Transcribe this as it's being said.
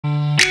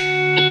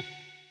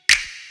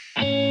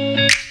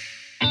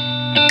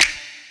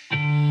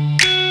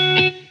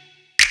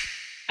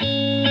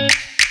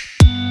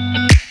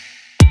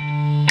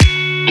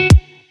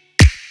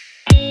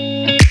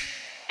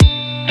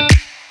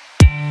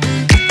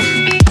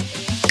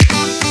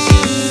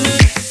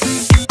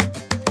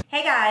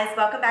Hey guys,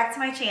 welcome back to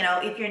my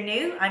channel. If you're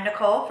new, I'm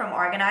Nicole from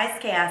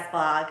Organized Chaos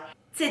Blog.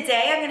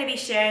 Today I'm going to be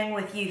sharing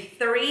with you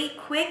 3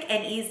 quick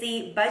and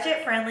easy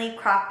budget-friendly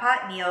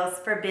crockpot meals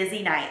for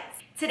busy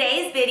nights.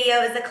 Today's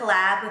video is a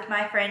collab with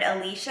my friend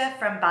Alicia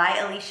from By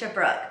Alicia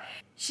Brooke.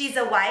 She's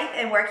a wife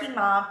and working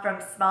mom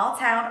from small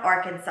town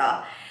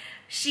Arkansas.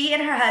 She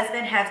and her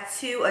husband have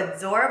 2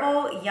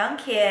 adorable young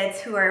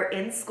kids who are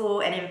in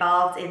school and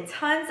involved in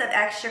tons of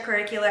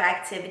extracurricular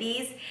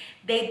activities.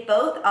 They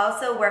both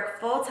also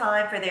work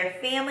full-time for their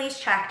family's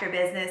tractor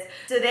business,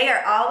 so they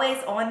are always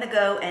on the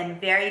go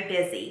and very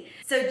busy.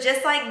 So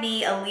just like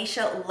me,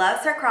 Alicia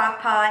loves her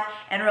crock pot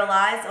and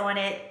relies on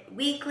it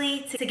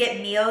weekly to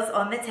get meals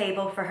on the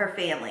table for her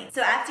family.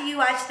 So after you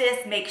watch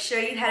this, make sure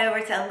you head over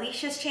to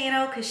Alicia's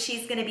channel because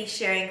she's going to be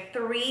sharing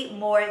 3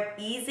 more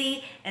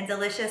easy and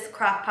delicious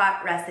crock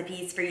pot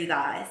recipes for you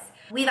guys.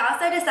 We've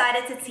also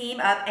decided to team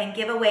up and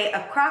give away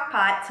a crock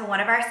pot to one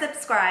of our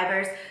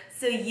subscribers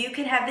so you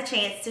can have the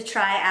chance to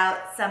try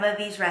out some of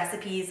these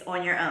recipes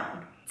on your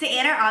own. To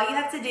enter, all you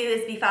have to do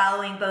is be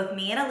following both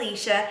me and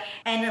Alicia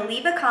and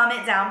leave a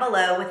comment down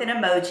below with an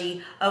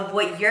emoji of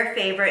what your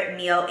favorite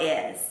meal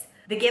is.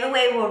 The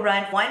giveaway will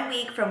run 1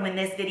 week from when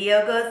this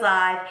video goes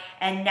live,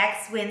 and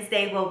next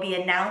Wednesday we'll be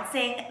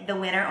announcing the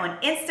winner on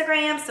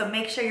Instagram, so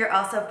make sure you're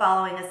also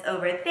following us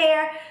over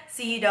there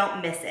so you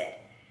don't miss it.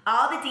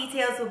 All the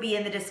details will be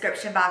in the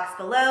description box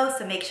below,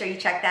 so make sure you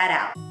check that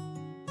out.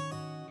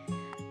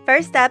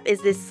 First up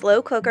is this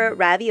slow cooker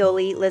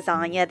ravioli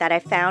lasagna that I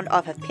found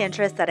off of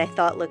Pinterest that I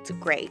thought looked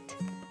great.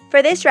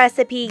 For this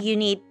recipe, you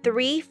need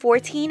 3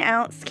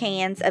 14-ounce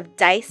cans of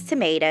diced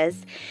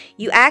tomatoes.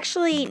 You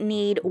actually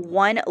need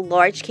 1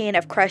 large can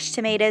of crushed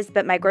tomatoes,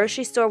 but my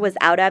grocery store was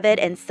out of it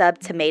and subbed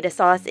tomato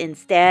sauce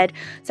instead.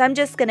 So I'm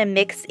just going to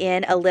mix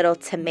in a little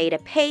tomato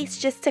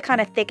paste just to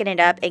kind of thicken it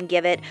up and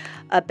give it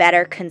a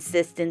better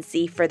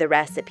consistency for the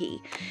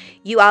recipe.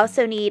 You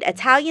also need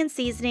Italian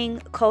seasoning,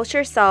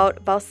 kosher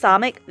salt,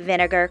 balsamic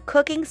vinegar,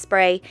 cooking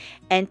spray,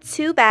 and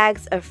 2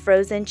 bags of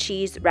frozen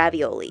cheese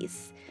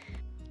raviolis.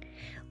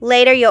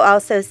 Later, you'll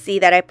also see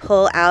that I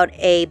pull out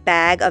a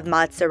bag of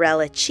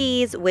mozzarella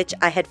cheese, which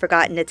I had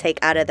forgotten to take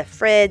out of the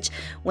fridge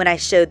when I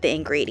showed the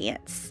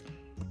ingredients.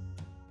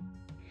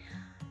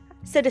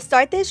 So to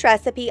start this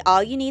recipe,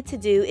 all you need to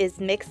do is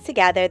mix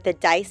together the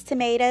diced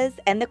tomatoes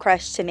and the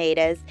crushed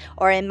tomatoes,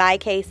 or in my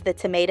case, the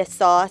tomato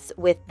sauce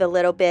with the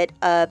little bit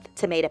of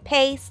tomato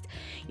paste,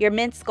 your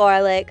minced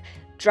garlic,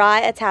 dry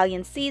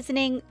Italian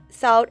seasoning,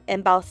 salt,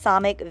 and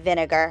balsamic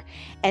vinegar,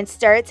 and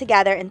stir it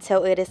together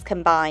until it is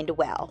combined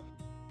well.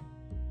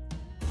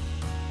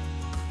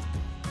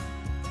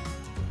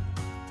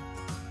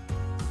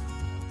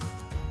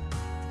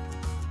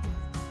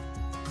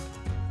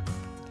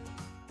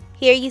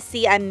 Here you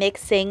see I'm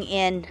mixing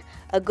in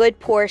a good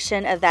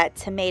portion of that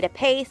tomato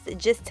paste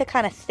just to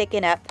kind of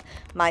thicken up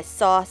my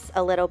sauce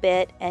a little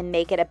bit and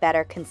make it a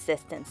better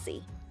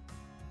consistency.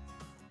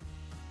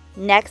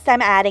 Next,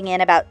 I'm adding in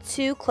about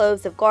 2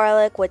 cloves of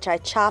garlic, which I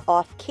chop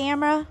off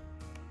camera.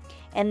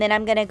 And then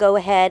I'm going to go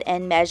ahead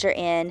and measure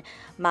in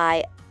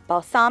my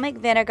balsamic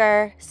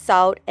vinegar,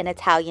 salt, and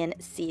Italian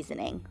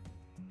seasoning.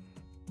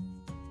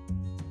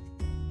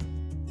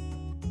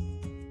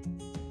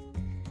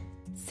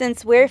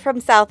 Since we're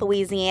from South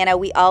Louisiana,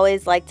 we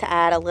always like to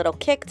add a little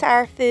kick to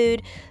our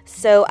food,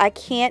 so I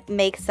can't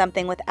make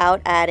something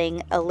without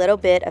adding a little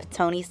bit of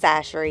Tony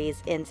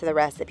Chachere's into the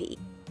recipe.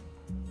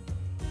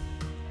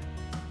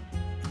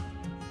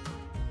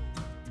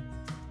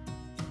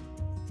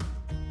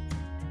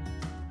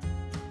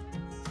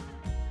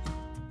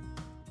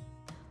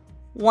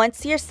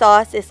 Once your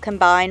sauce is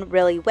combined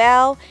really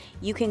well,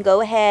 you can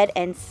go ahead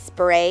and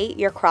spray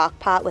your crock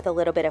pot with a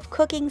little bit of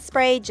cooking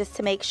spray just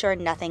to make sure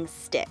nothing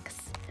sticks.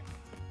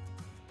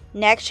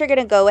 Next, you're going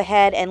to go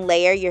ahead and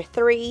layer your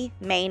 3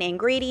 main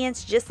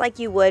ingredients just like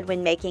you would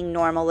when making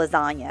normal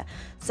lasagna.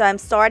 So I'm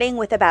starting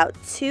with about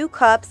 2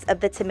 cups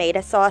of the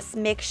tomato sauce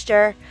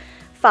mixture,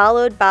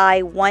 followed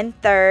by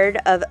 1/3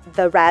 of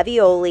the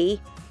ravioli.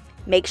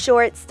 Make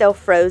sure it's still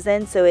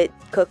frozen so it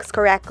cooks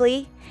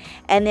correctly.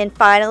 And then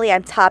finally,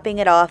 I'm topping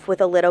it off with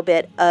a little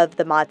bit of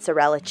the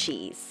mozzarella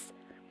cheese.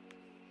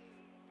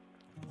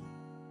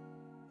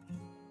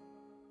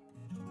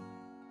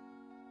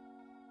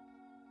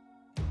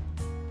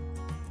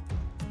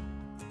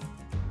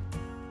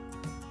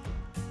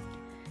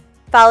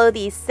 Follow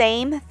these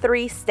same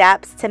 3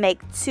 steps to make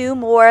 2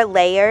 more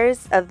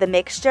layers of the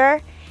mixture,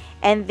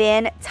 and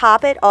then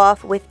top it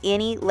off with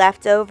any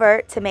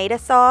leftover tomato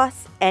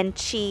sauce and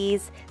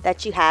cheese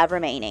that you have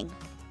remaining.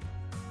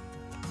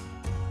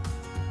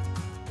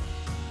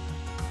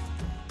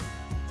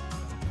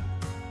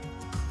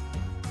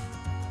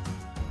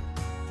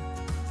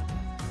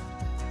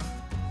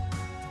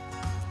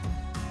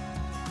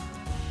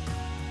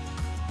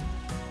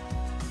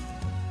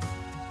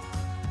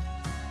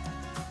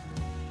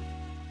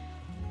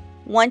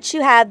 Once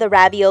you have the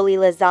ravioli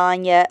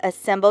lasagna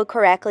assembled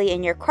correctly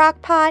in your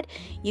crock pot,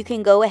 you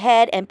can go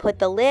ahead and put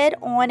the lid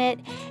on it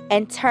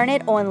and turn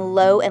it on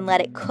low and let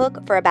it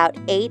cook for about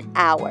 8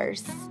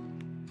 hours.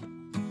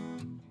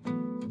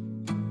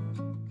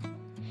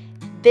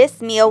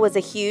 This meal was a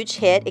huge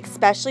hit,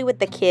 especially with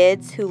the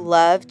kids who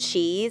love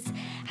cheese.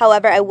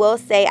 However, I will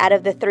say out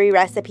of the 3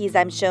 recipes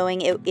I'm showing,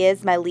 it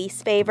is my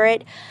least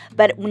favorite.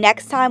 But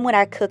next time when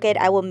I cook it,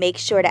 I will make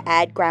sure to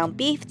add ground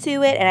beef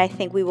to it, and I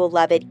think we will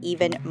love it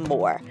even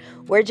more.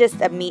 We're just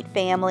a meat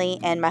family,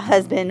 and my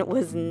husband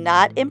was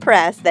not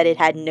impressed that it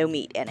had no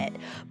meat in it.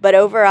 But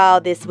overall,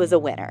 this was a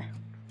winner.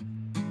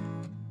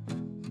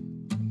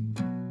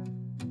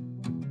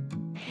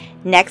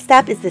 Next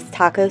up is this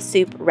taco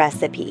soup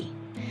recipe.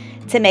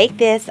 To make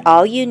this,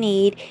 all you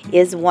need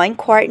is 1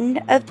 carton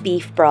of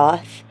beef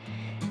broth,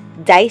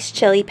 diced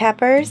chili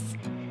peppers,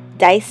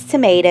 diced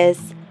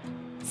tomatoes,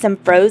 some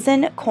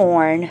frozen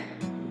corn,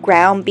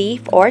 ground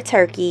beef or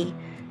turkey,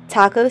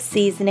 taco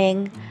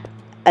seasoning,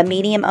 a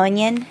medium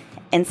onion,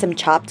 and some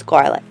chopped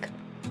garlic.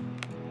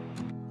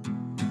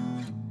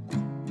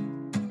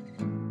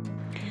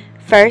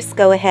 First,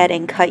 go ahead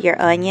and cut your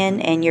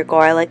onion and your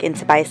garlic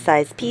into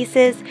bite-sized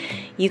pieces.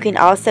 You can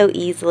also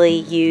easily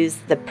use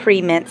the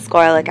pre-minced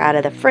garlic out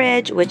of the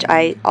fridge, which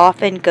I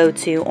often go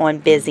to on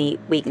busy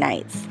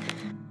weeknights.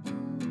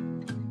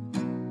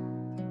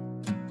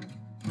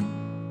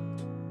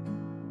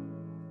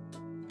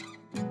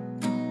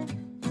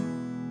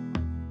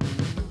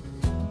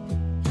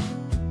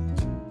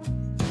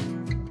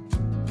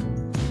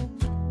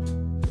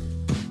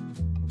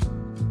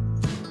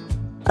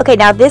 Okay,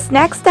 now this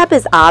next step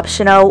is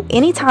optional.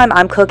 Anytime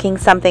I'm cooking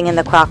something in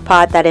the crock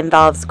pot that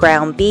involves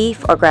ground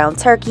beef or ground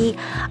turkey,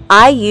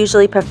 I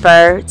usually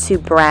prefer to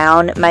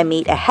brown my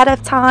meat ahead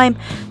of time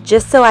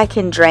just so I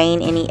can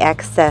drain any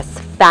excess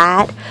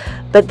fat.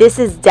 But this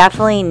is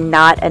definitely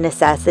not a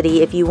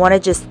necessity. If you want to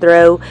just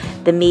throw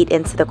the meat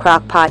into the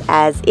crock pot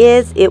as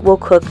is, it will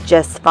cook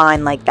just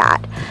fine like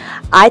that.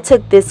 I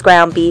took this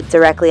ground beef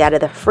directly out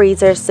of the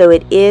freezer, so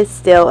it is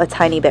still a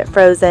tiny bit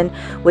frozen,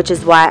 which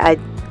is why I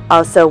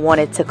also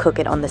wanted to cook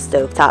it on the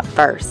stovetop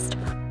first.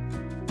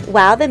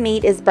 While the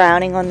meat is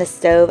browning on the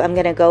stove, I'm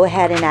going to go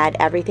ahead and add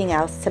everything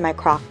else to my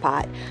crock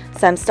pot.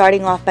 So I'm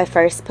starting off by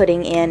first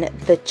putting in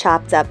the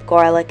chopped up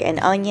garlic and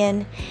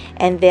onion,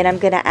 and then I'm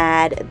going to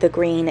add the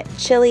green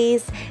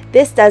chilies.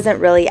 This doesn't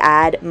really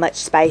add much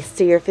spice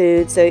to your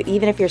food, so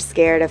even if you're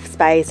scared of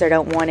spice or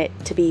don't want it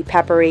to be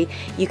peppery,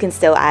 you can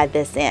still add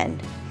this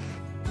in.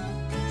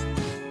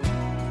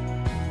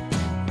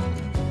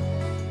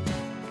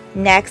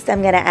 Next,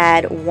 I'm going to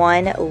add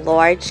 1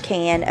 large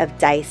can of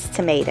diced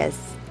tomatoes.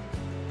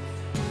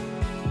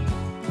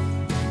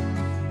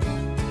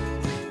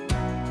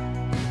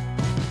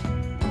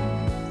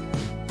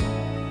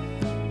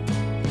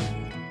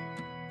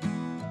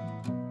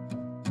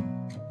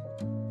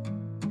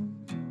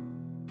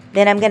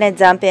 Then I'm going to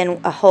dump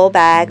in a whole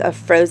bag of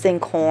frozen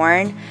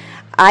corn.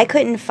 I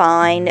couldn't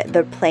find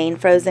the plain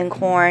frozen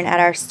corn at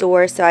our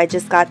store, so I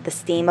just got the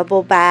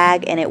steamable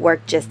bag, and it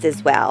worked just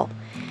as well.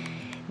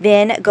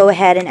 Then go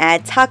ahead and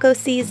add taco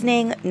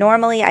seasoning.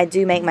 Normally I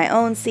do make my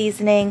own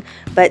seasoning,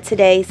 but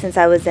today, since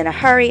I was in a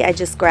hurry, I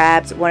just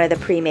grabbed one of the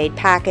pre-made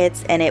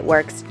packets, and it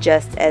works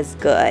just as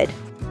good.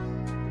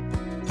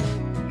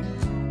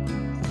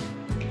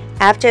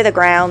 After the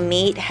ground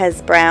meat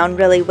has browned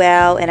really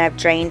well and I've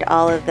drained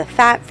all of the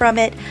fat from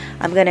it,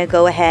 I'm going to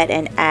go ahead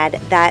and add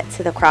that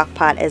to the crock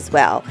pot as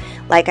well.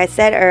 Like I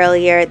said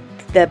earlier,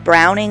 the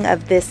browning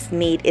of this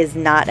meat is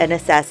not a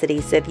necessity,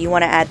 so if you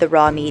want to add the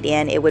raw meat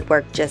in, it would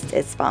work just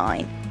as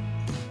fine.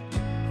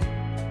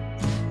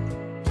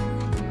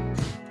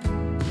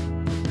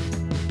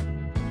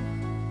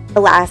 The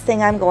last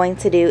thing I'm going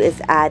to do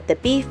is add the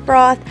beef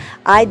broth.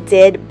 I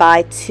did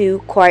buy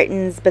 2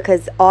 cartons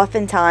because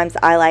oftentimes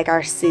I like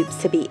our soups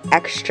to be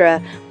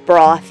extra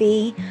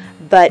brothy,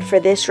 but for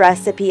this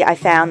recipe I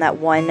found that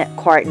 1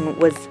 carton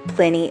was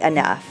plenty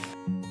enough.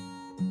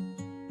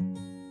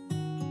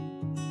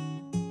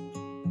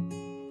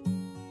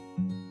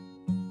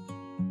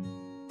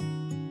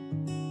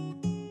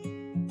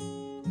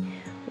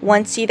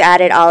 Once you've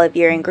added all of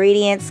your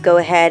ingredients, go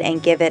ahead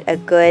and give it a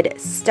good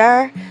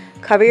stir.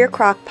 Cover your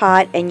crock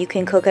pot and you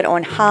can cook it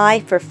on high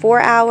for 4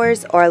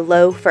 hours or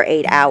low for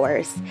 8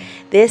 hours.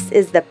 This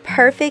is the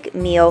perfect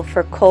meal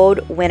for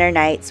cold winter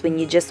nights when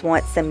you just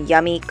want some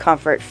yummy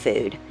comfort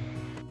food.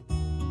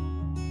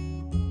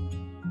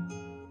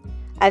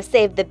 I've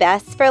saved the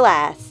best for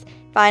last.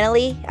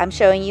 Finally, I'm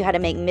showing you how to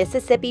make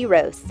Mississippi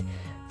roast.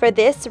 For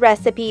this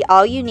recipe,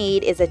 all you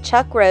need is a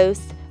chuck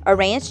roast, a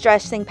ranch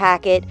dressing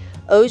packet,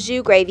 au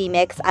jus gravy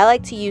mix, I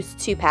like to use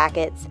 2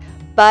 packets,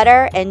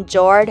 butter, and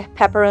jarred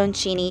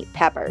pepperoncini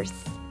peppers.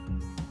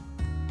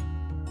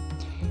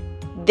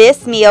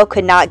 This meal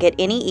could not get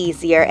any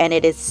easier, and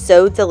it is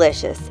so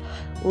delicious.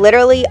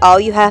 Literally all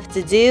you have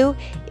to do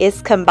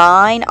is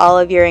combine all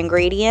of your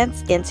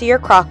ingredients into your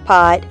crock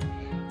pot.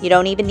 You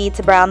don't even need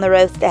to brown the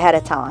roast ahead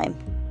of time.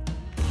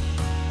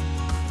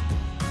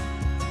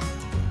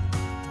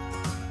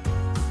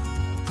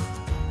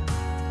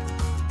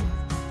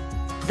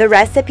 The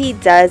recipe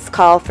does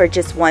call for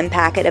just 1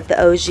 packet of the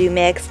au jus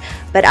mix,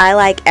 but I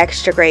like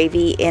extra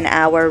gravy in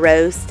our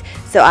roast,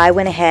 so I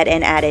went ahead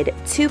and added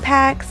 2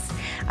 packs.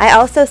 I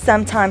also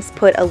sometimes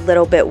put a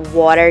little bit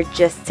water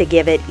just to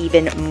give it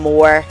even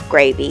more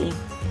gravy.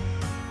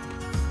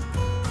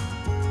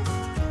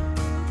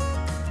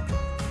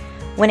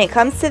 When it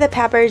comes to the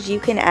peppers, you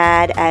can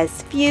add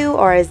as few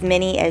or as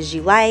many as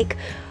you like.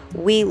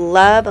 We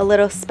love a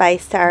little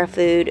spice to our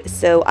food,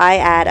 so I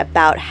add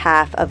about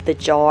half of the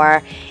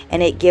jar,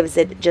 and it gives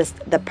it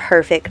just the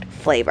perfect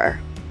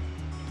flavor.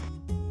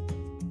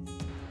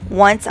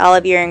 Once all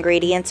of your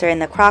ingredients are in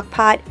the crock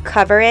pot,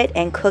 cover it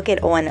and cook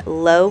it on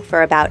low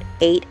for about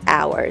 8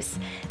 hours.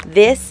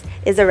 This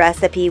is a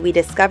recipe we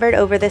discovered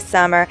over the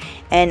summer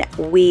and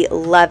we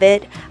love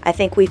it. I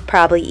think we've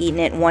probably eaten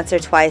it once or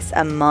twice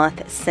a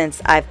month since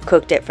I've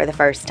cooked it for the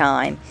first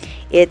time.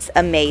 It's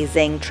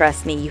amazing.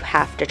 Trust me, you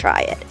have to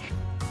try it.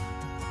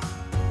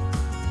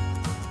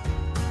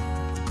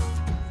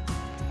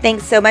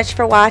 Thanks so much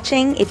for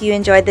watching. If you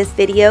enjoyed this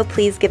video,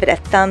 please give it a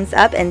thumbs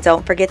up and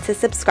don't forget to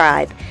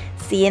subscribe.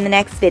 See you in the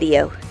next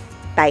video.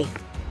 Bye.